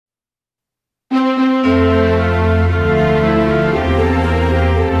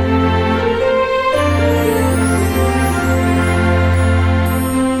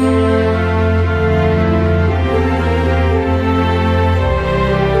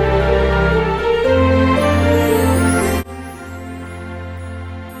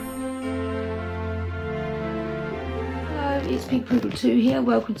Sue here,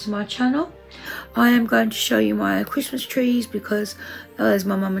 welcome to my channel. I am going to show you my Christmas trees because there's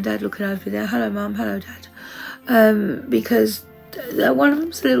my mum and dad looking over there. Hello mum, hello dad. Because one of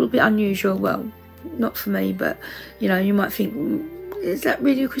them's a little bit unusual. Well, not for me, but you know, you might think, is that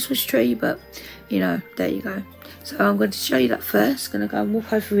really a Christmas tree? But you know, there you go. So I'm going to show you that first. Going to go and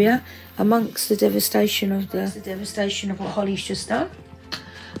walk over here amongst the devastation of what Holly's just done.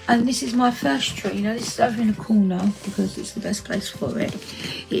 And this is my first tree. You know, this is over in the corner because it's the best place for it.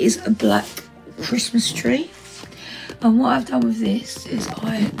 It is a black Christmas tree. And what I've done with this is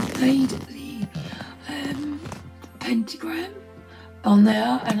I made the pentagram on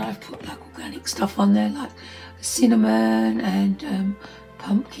there, and I've put like organic stuff on there, like cinnamon and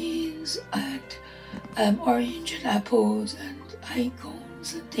pumpkins and orange and apples and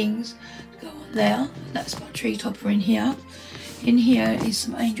acorns and things to go on there. And that's my tree topper in here. In here is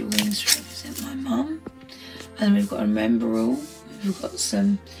some angel wings to represent my mum, and then we've got a rememberall. We've got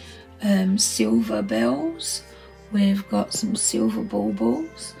some silver bells. We've got some silver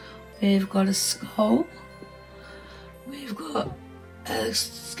baubles. We've got a skull. We've got a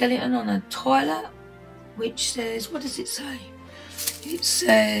skeleton on a toilet, which says, what does it say? It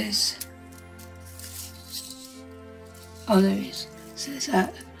says, oh there it is. It says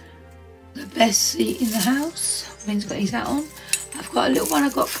that the best seat in the house. Ben's got his hat on. I've got a little one I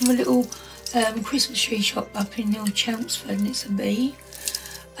got from a little Christmas tree shop up in Near Chelmsford, and it's a bee.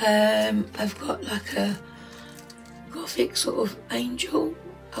 I've got like a gothic sort of angel.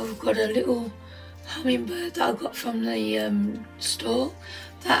 I've got a little hummingbird that I got from the store.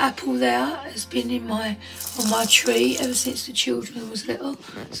 That apple there has been on my tree ever since the children was little,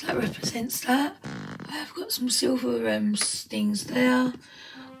 so that represents that. I've got some silver things there.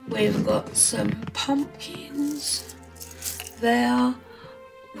 We've got some pumpkins there.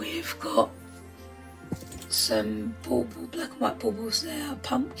 We've got some black and white baubles there,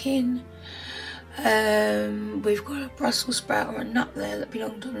 pumpkin. We've got a Brussels sprout or a nut there that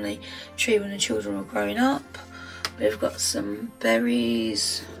belonged on the tree when the children were growing up. We've got some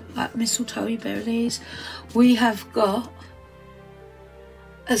berries, like mistletoe berries. We have got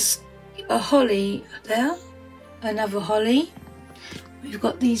a holly there, another holly. We've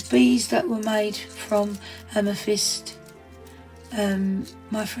got these bees that were made from amethyst.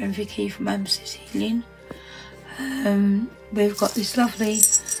 My friend Vicky from Amethyst Healing. We've got this lovely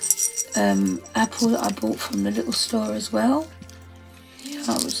apple that I bought from the little store as well. Yeah,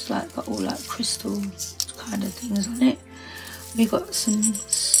 it was like got all like crystal kind of things on it. We've got some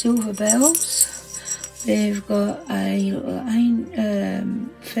silver bells. We've got a little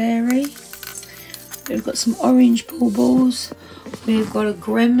fairy. We've got some orange baubles. We've got a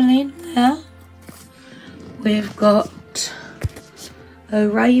gremlin there. We've got a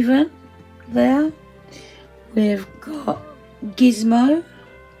raven there. We've got Gizmo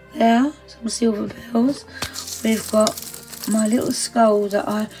there, some silver bells. We've got my little skull that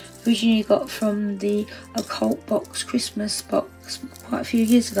I originally got from the occult box, Christmas box, quite a few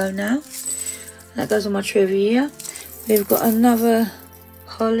years ago now. That goes on my tree every year. We've got another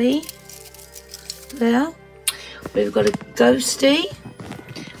holly there. We've got a ghosty.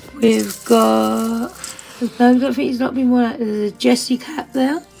 We've got, no, I don't think it's not been more like, there's a Jessie cat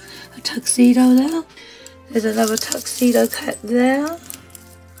there, a tuxedo there. There's another tuxedo cat there.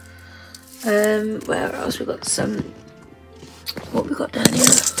 Where else? We've got some, what we got down here?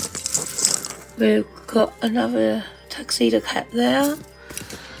 We've got another tuxedo cat there.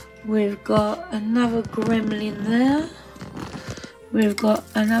 We've got another gremlin there. We've got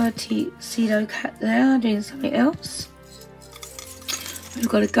another tuxedo cat there doing something else. We've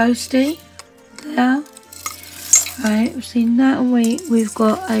got a ghosty there. Right, we've seen that, and we've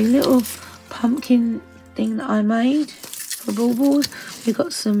got a little pumpkin thing that I made for baubles. We've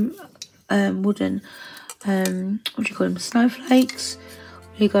got some wooden, what do you call them, snowflakes.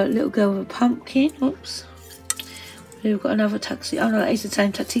 We've got a little girl with a pumpkin. Oops. We've got another tuxedo. Oh no, that is the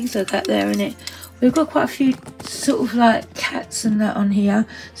same tuxedo cat there, isn't it? We've got quite a few sort of like cats and that on here.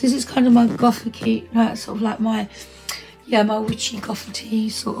 So this is kind of my gothic, like sort of like my witchy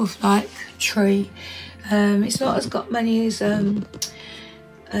gothic sort of like tree. It's not as got many as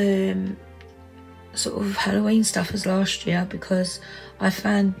sort of Halloween stuff as last year, because I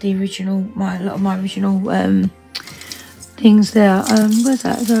found the original, a lot of my original things there. Where's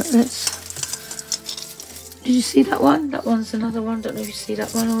that? Did you see that one? That one's another one. Don't know if you see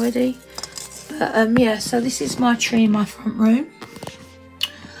that one already. But yeah, so this is my tree in my front room.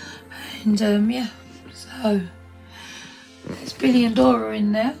 And yeah, so there's Billy and Dora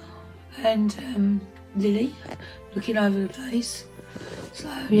in there, and Lily looking over the place. So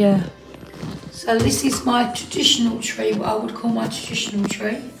yeah, So this is my traditional tree, what I would call my traditional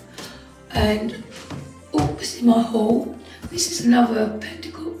tree. And oh, this is my haul. This is another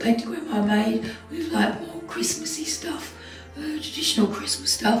pentagram I made with like more Christmassy stuff, traditional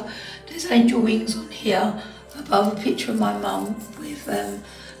Christmas stuff. There's angel wings on here above a picture of my mum with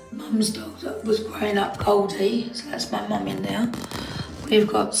mum's dog that was growing up, Goldie. So that's my mum in there. We've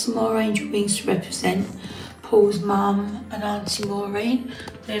got some more angel wings to represent Paul's mum and Auntie Maureen.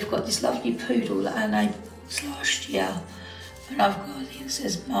 We've got this lovely poodle that Anne bought last year, and I've got it that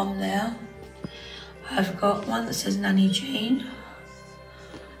says mum there. I've got one that says Nanny Jean.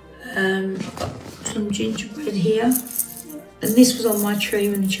 I've got some gingerbread here, and this was on my tree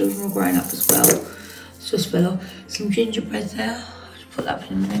when the children were growing up as well. It's just fell off. Some gingerbread there. I'll just put that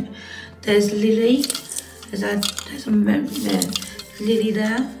up in a minute. There's Lily. There's Lily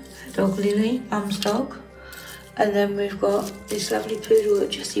there, her dog Lily, mum's dog. And then we've got this lovely poodle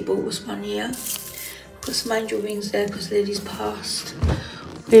that Jessie bought us one year. We've got some angel wings there because Lily's passed.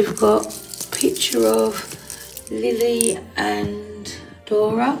 We've got a picture of Lily and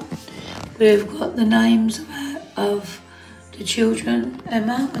Dora. We've got the names of the children,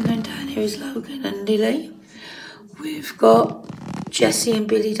 Emma, and then down here is Logan and Lily. We've got Jessie and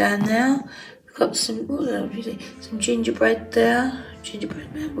Billy down there. We've got some gingerbread there.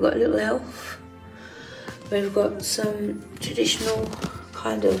 Gingerbread man, we've got a little elf. We've got some traditional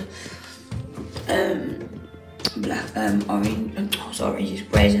kind of black, orange,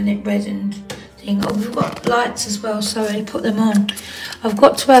 red and thing. Oh, we've got lights as well, so I put them on. I've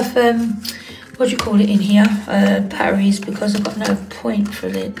got to have, what do you call it in here, batteries, because I've got no point for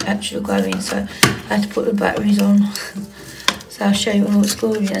the actual going, so I had to put the batteries on. So I'll show you all it's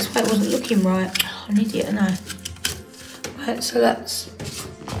glory. That's why it wasn't looking right. Oh, an idiot, I know. Right, so that's,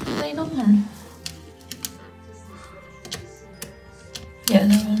 are they not on? Yeah,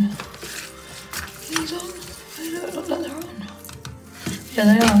 they're on. These on? They don't look like they're on. Yeah,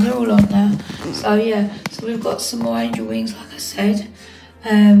 they are. They're all on now. So yeah, so we've got some more angel wings, like I said.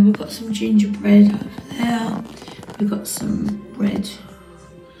 We've got some gingerbread over there. We've got some red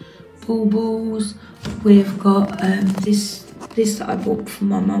balls. We've got this that I bought for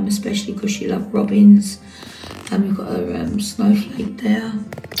my mum, especially because she loved robins. And we've got a snowflake there.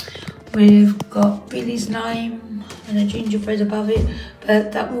 We've got Billy's name and a gingerbread above it,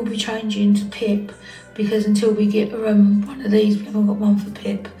 but that will be changing to Pip, because until we get one of these, we haven't got one for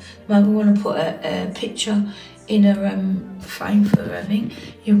Pip. We want to put a picture in a frame for her, I think.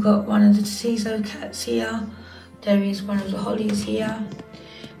 You've got one of the Ciso cats here. There is one of the Hollies here.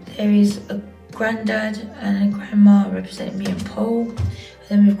 There is a granddad and a grandma representing me and Paul. And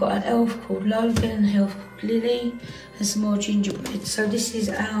then we've got an elf called Logan, an elf called Lily, and some more gingerbread. So this is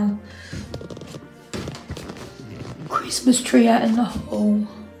our Christmas tree out in the hall.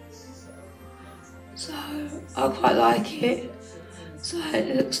 So I quite like it. So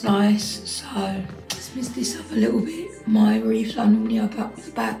it looks nice. So let's mix this up a little bit. My wreath I normally up with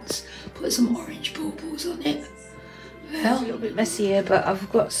the bats. Put some orange baubles on it. Well, it's a little bit messy here, but I've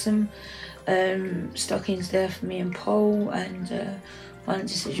got some stockings there for me and Paul, and one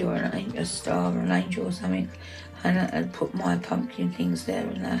just says you're a star or an angel or something, and I put my pumpkin things there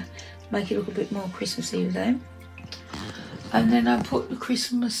and make it look a bit more Christmassy with them. And then I put the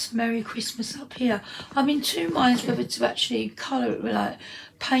Christmas, Merry Christmas up here. I'm in two minds whether to actually colour it, like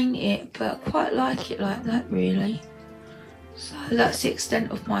paint it, but I quite like it like that really. So that's the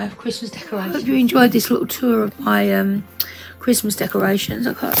extent of my Christmas decorations. I hope you enjoyed this little tour of my Christmas decorations.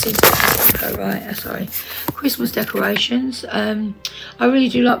 I can't see go right, sorry. Christmas decorations. I really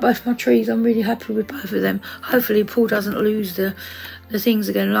do like both my trees. I'm really happy with both of them. Hopefully Paul doesn't lose the things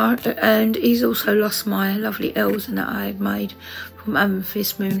again. And he's also lost my lovely elves that I had made from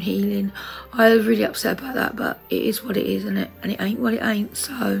Amethyst Moon Healing. I was really upset about that, but it is what it is, and it ain't what it ain't.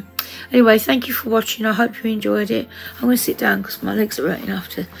 So anyway, thank you for watching. I hope you enjoyed it. I'm going to sit down because my legs are hurting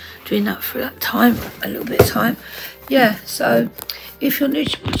after doing that for that time, a little bit of time. Yeah, so if you're new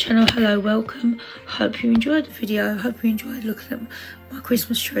to my channel, hello, welcome. Hope you enjoyed the video. Hope you enjoyed looking at my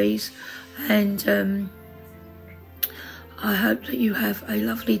Christmas trees, and I hope that you have a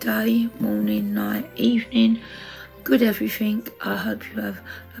lovely day, morning, night, evening, good everything. I hope you have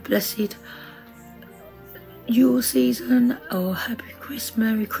a blessed Yule season, or happy Christmas,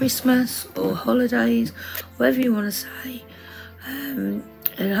 Merry Christmas, or holidays, whatever you want to say. And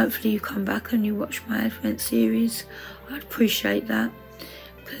hopefully you come back and you watch my Advent series. I'd appreciate that,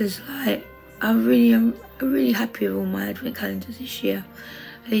 because like I'm really happy with all my Advent calendars this year.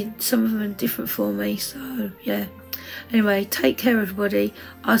 Some of them are different for me, so yeah. Anyway, take care everybody.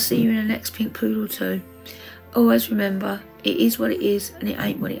 I'll see you in the next Pink Poodle too. Always remember, it is what it is and it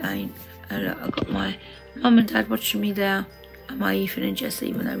ain't what it ain't. And look, I've got my mum and dad watching me there, and my Ethan and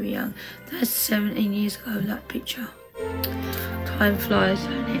Jessie when they were young. That's 17 years ago, that picture. Time flies,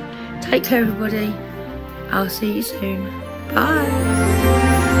 don't it? Take care, everybody. I'll see you soon. Bye.